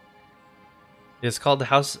 It is called the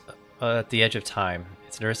House at the Edge of Time.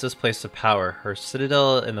 It's Nerissa's place of power, her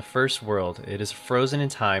citadel in the first world. It is frozen in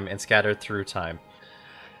time and scattered through time.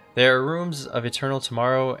 There are rooms of eternal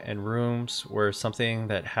tomorrow and rooms where something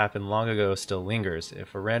that happened long ago still lingers.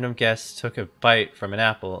 If a random guest took a bite from an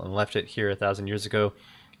apple and left it here 1,000 years ago,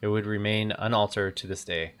 it would remain unaltered to this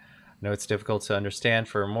day. I know it's difficult to understand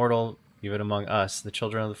for a mortal, even among us, the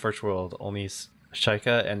children of the first world. Only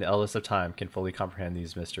Shaika and the eldest of time can fully comprehend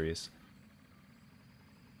these mysteries.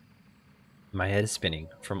 My head is spinning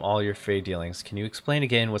from all your fey dealings. Can you explain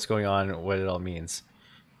again what's going on and what it all means?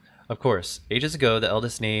 Of course. Ages ago, the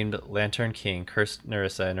eldest named Lantern King cursed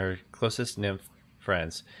Nerissa and her closest nymph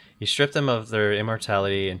friends. He stripped them of their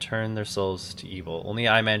immortality and turned their souls to evil. Only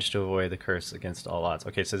I managed to avoid the curse against all odds.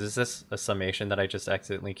 Okay, so is this a summation that I just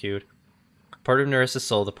accidentally queued? Part of Nerissa's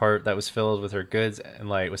soul, the part that was filled with her goods and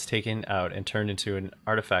light, was taken out and turned into an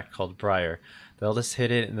artifact called Briar. The eldest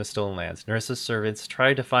hid it in the Stolen Lands. Nerissa's servants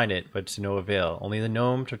tried to find it, but to no avail. Only the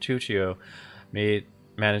gnome Tortuccio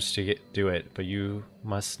managed to do it, but you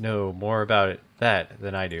must know more about that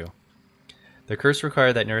than I do. The curse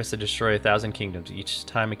required that Nerissa destroy 1,000 kingdoms. Each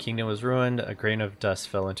time a kingdom was ruined, a grain of dust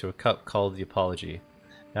fell into a cup called the Apology.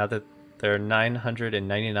 Now that there are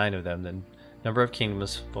 999 of them, the number of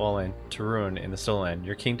kingdoms fallen to ruin in the Stolen Land,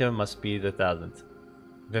 your kingdom must be the 1,000th.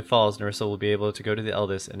 If it falls, Nerissa will be able to go to the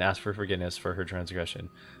eldest and ask for forgiveness for her transgression.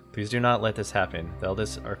 Please do not let this happen. The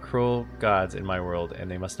eldest are cruel gods in my world, and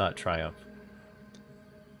they must not triumph.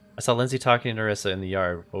 I saw Lindsay talking to Nerissa in the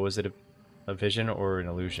yard. What was it, a vision or an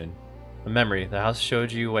illusion? A memory. The house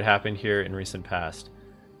showed you what happened here in recent past.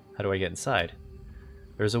 How do I get inside?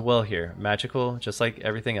 There's a well here, magical, just like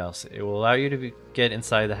everything else. It will allow you to get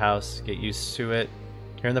inside the house, get used to it.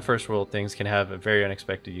 Here in the first world, things can have very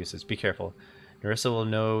unexpected uses. Be careful. Nerissa will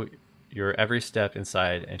know your every step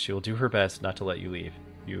inside, and she will do her best not to let you leave.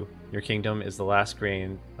 Your kingdom is the last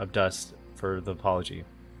grain of dust for the Apology.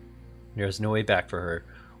 There is no way back for her,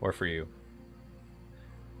 or for you.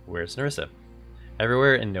 Where's Nerissa?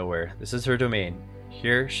 Everywhere and nowhere. This is her domain.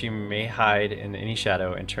 Here she may hide in any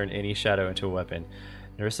shadow and turn any shadow into a weapon.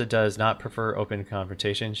 Nerissa does not prefer open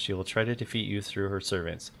confrontation. She will try to defeat you through her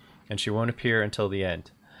servants, and she won't appear until the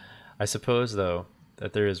end. I suppose, though,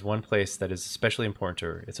 that there is one place that is especially important to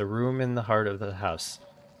her. It's a room in the heart of the house,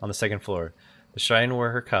 on the second floor. The shrine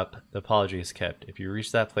where her cup, the Apology, is kept. If you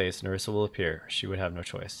reach that place, Nerissa will appear. She would have no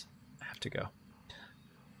choice. I have to go.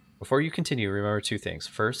 Before you continue, remember two things.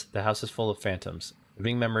 First, the house is full of phantoms,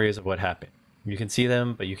 living memories of what happened. You can see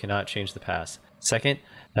them, but you cannot change the past. Second,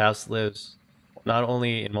 the house lives not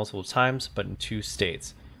only in multiple times, but in two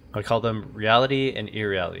states. I call them reality and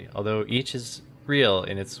irreality. Although each is real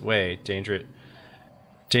in its way,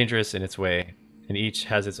 dangerous in its way, and each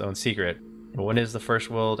has its own secret. One is the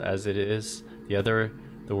first world as it is, the other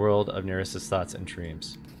the world of Nerissa's thoughts and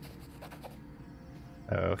dreams.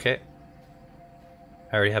 Okay.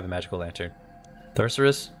 I already have a magical lantern. The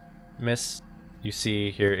Sorceress Mist you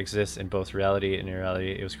see here exists in both reality and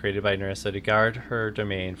irreality. It was created by Nerissa to guard her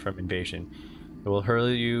domain from invasion. It will hurl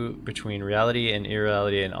you between reality and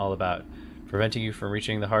irreality and all about, preventing you from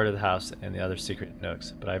reaching the heart of the house and the other secret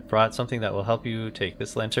nooks. But I've brought something that will help you. Take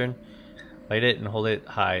this lantern, light it and hold it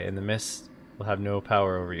high, and the mist will have no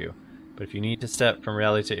power over you. But if you need to step from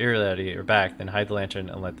reality to irreality or back, then hide the lantern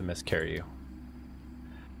and let the mist carry you.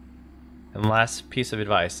 And last piece of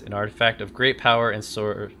advice, an artifact of great power and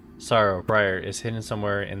sorrow, Briar, is hidden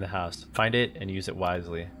somewhere in the house. Find it and use it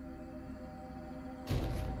wisely.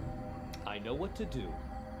 I know what to do.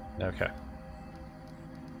 Okay.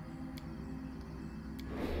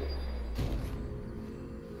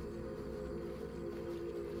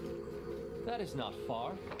 That is not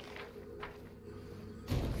far.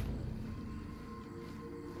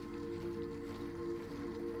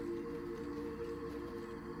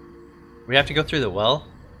 We have to go through the well?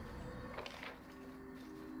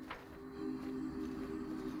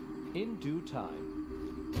 In due time.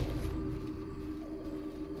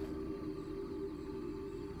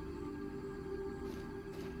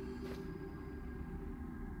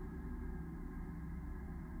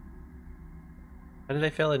 How did I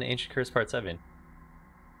fail in Ancient Curse Part 7?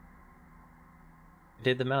 I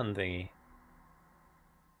did the mountain thingy.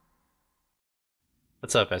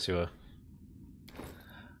 What's up, Asua?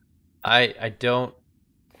 I don't...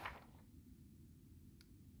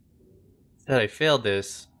 Said I failed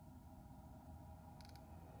this.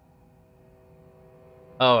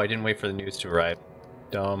 Oh, I didn't wait for the news to arrive.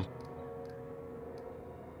 Dumb.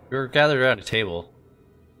 We were gathered around a table.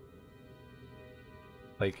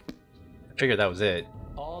 Like, I figured that was it.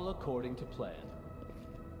 All according to plan.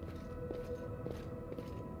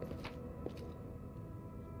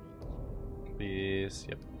 Please,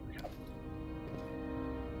 yep.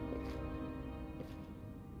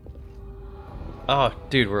 Oh,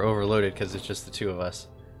 dude, we're overloaded because it's just the two of us.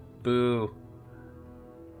 Boo.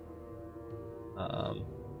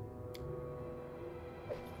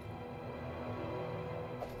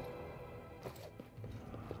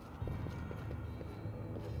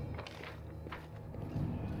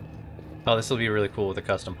 Oh, this will be really cool with a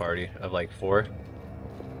custom party of like 4.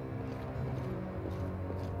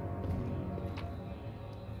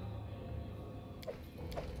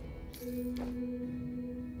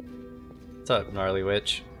 What's up, gnarly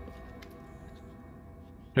witch?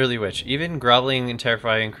 Gnarly witch. Even groveling and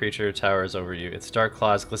terrifying creature towers over you. Its dark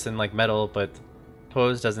claws glisten like metal, but the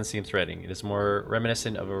pose doesn't seem threatening. It is more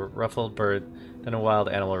reminiscent of a ruffled bird than a wild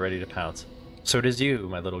animal ready to pounce. So does you,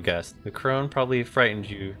 my little guest. The crone probably frightened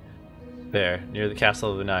you there, near the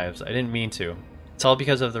Castle of the Knives. I didn't mean to. It's all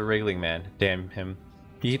because of the wriggling man. Damn him.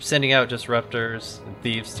 He keeps sending out disruptors and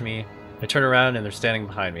thieves to me. I turn around and they're standing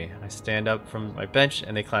behind me. I stand up from my bench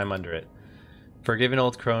and they climb under it. Forgive an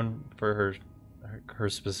old crone for her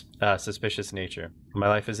suspicious nature. My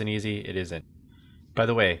life isn't easy, it isn't. By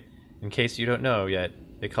the way, in case you don't know yet,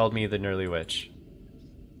 they called me the Gnarly Witch.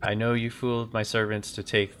 I know you fooled my servants to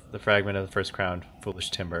take the fragment of the first crown,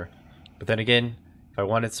 foolish timber. But then again, if I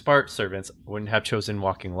wanted smart servants, I wouldn't have chosen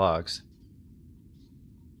walking logs.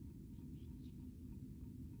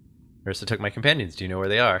 Marissa took my companions. Do you know where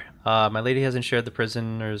they are? My lady hasn't shared the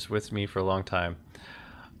prisoners with me for a long time.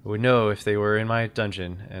 I would know if they were in my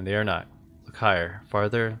dungeon, and they are not. Look higher,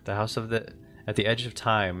 farther. The house at the edge of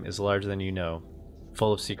time is larger than you know,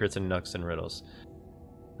 full of secrets and nooks and riddles.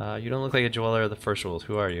 You don't look like a dweller of the first world.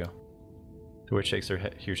 Who are you? The witch shakes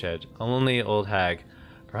her huge head. A lonely old hag.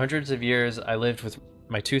 For hundreds of years, I lived with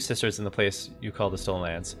my 2 sisters in the place you call the Stolen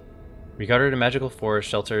Lands. We guarded a magical forest,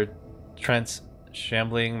 sheltered trents,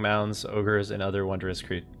 shambling mounds, ogres, and other wondrous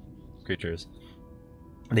creatures.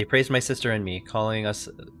 They praised my sister and me, calling us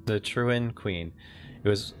the Truan Queen. It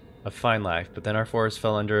was a fine life, but then our forest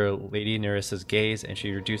fell under Lady Nerissa's gaze, and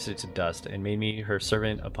she reduced it to dust, and made me her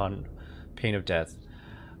servant upon pain of death.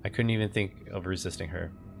 I couldn't even think of resisting her.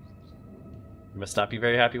 You must not be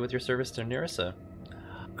very happy with your service to Nerissa.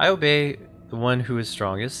 I obey the one who is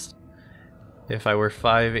strongest. If I were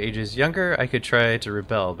 5 ages younger, I could try to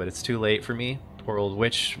rebel, but it's too late for me. Poor old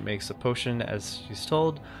witch makes a potion as she's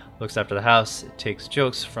told, looks after the house, takes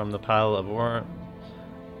jokes from the pile of ore,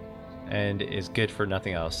 and is good for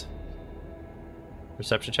nothing else.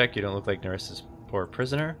 Perception check, you don't look like Nerissa's poor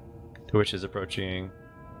prisoner. The witch is approaching.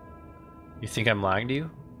 You think I'm lying to you,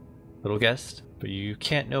 little guest? But you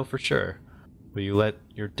can't know for sure. Will you let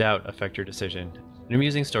your doubt affect your decision? An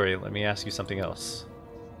amusing story. Let me ask you something else.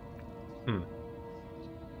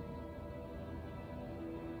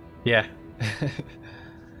 Yeah.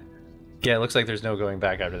 Yeah, it looks like there's no going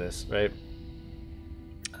back after this, right?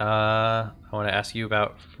 I want to ask you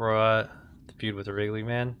about the feud with the Wriggly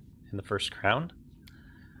Man in the first crown.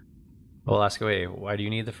 Well, ask away. Why do you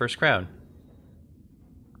need the first crown?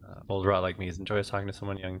 Old rot like me is enjoyous talking to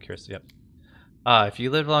someone young and curious. Yep. If you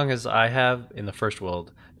live long as I have in the first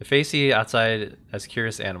world, the Fae see outside as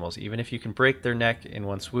curious animals. Even if you can break their neck in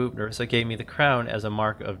one swoop, Nerissa gave me the crown as a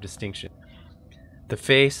mark of distinction. The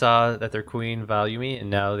Fae saw that their queen valued me, and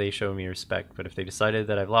now they show me respect. But if they decided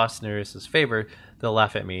that I've lost Nerissa's favor, they'll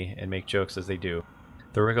laugh at me and make jokes as they do.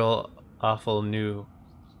 The Wriggle Awful knew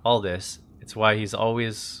all this. It's why he's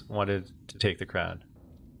always wanted to take the crown.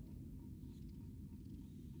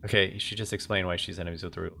 Okay, she just explained why she's enemies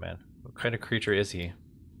with the Wriggle Man. What kind of creature is he?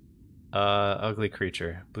 Ugly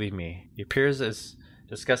creature. Believe me. He appears as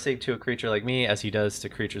disgusting to a creature like me as he does to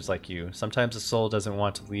creatures like you. Sometimes a soul doesn't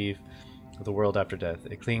want to leave the world after death.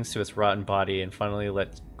 It clings to its rotten body and finally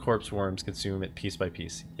lets corpse worms consume it piece by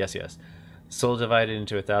piece. Yes, yes. The soul divided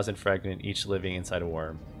into 1,000 fragments, each living inside a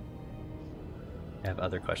worm. I have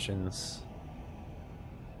other questions.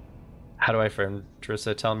 How do I friend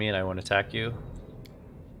Trissa? Tell me and I won't attack you.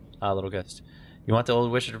 Little guest. You want the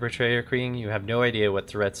old witch to betray your queen? You have no idea what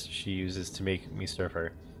threats she uses to make me serve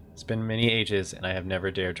her. It's been many ages, and I have never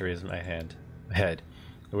dared to raise my head.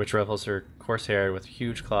 The witch ruffles her coarse hair with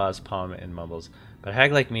huge claws, palm, and mumbles. But a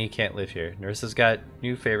hag like me can't live here. Nerissa's got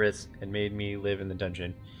new favorites and made me live in the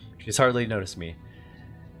dungeon. She's hardly noticed me.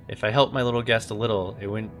 If I helped my little guest a little, it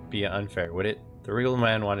wouldn't be unfair, would it? The Wriggle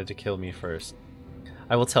Man wanted to kill me first.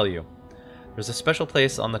 I will tell you. There's a special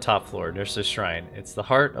place on the top floor, Nurse's Shrine. It's the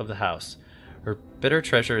heart of the house. Her bitter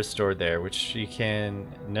treasure is stored there, which she can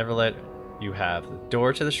never let you have. The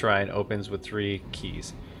door to the shrine opens with 3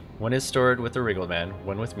 keys. One is stored with the Wriggle Man,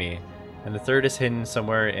 one with me, and the third is hidden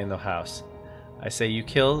somewhere in the house. I say you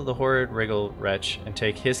kill the horrid Wriggle wretch and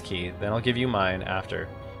take his key, then I'll give you mine after.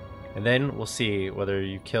 And then we'll see whether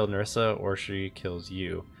you kill Nerissa or she kills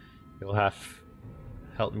you. You'll have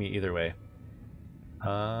help me either way.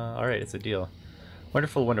 Alright, it's a deal.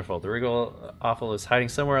 Wonderful, wonderful. The Wriggle Awful is hiding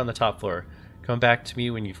somewhere on the top floor. Come back to me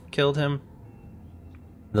when you've killed him.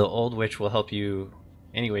 The old witch will help you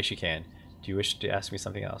any way she can. Do you wish to ask me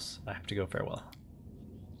something else? I have to go, farewell.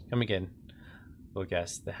 Come again, little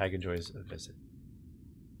guest. The hag enjoys a visit.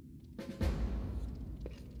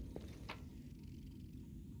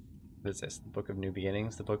 What is this? The Book of New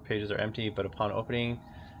Beginnings. The book pages are empty, but upon opening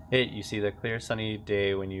it, you see the clear sunny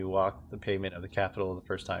day when you walk the pavement of the capital the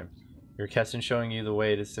first time. Your captain showing you the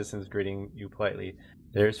way to citizens greeting you politely.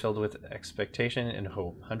 The air is filled with expectation and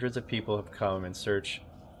hope. Hundreds of people have come in search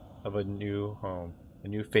of a new home, a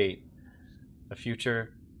new fate, a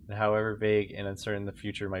future, and however vague and uncertain the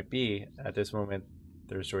future might be, at this moment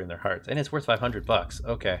there's joy in their hearts. And it's worth $500.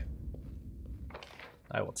 Okay.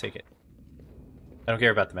 I will take it. I don't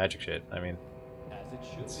care about the magic shit. I mean,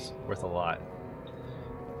 it's worth a lot.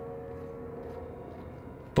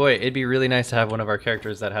 Boy, it'd be really nice to have one of our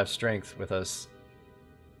characters that have strength with us.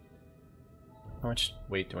 How much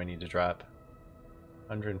weight do I need to drop?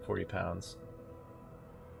 140 pounds.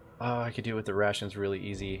 Oh, I could do it with the rations really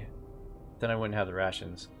easy. Then I wouldn't have the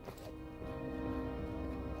rations.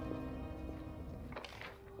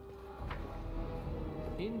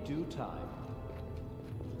 In due time.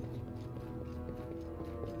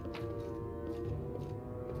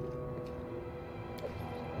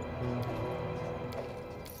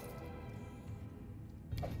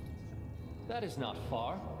 That is not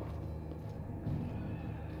far.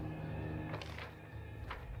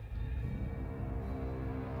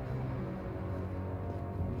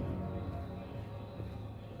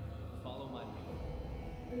 Follow my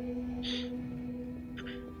lead.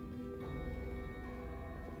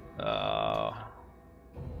 Oh.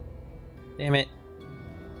 Damn it.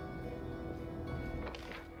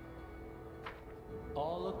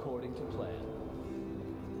 All according to plan.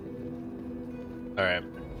 Alright.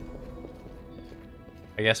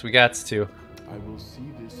 I guess we got to. I will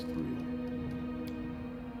see this through.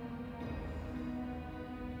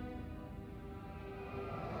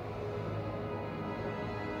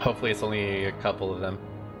 Hopefully it's only a couple of them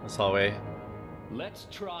this hallway. Let's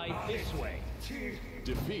try this way.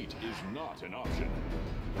 Defeat is not an option.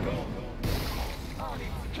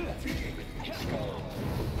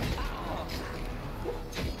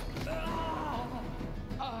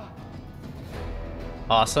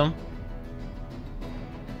 Awesome.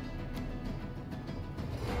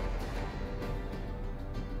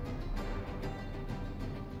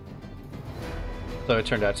 So it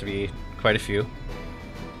turned out to be quite a few.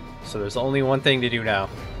 So there's only one thing to do now.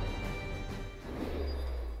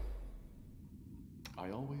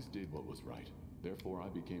 I always did what was right, therefore I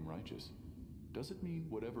became righteous. Does it mean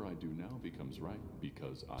whatever I do now becomes right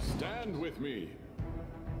because I stand with me?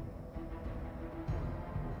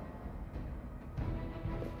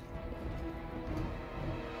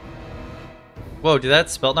 Whoa, did that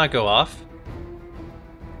spell not go off?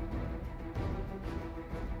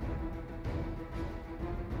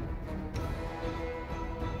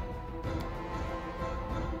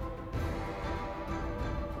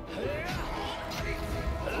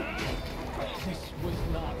 This was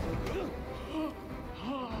not.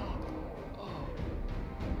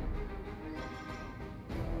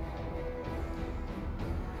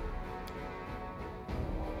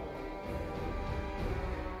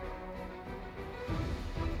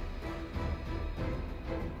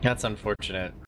 That's unfortunate.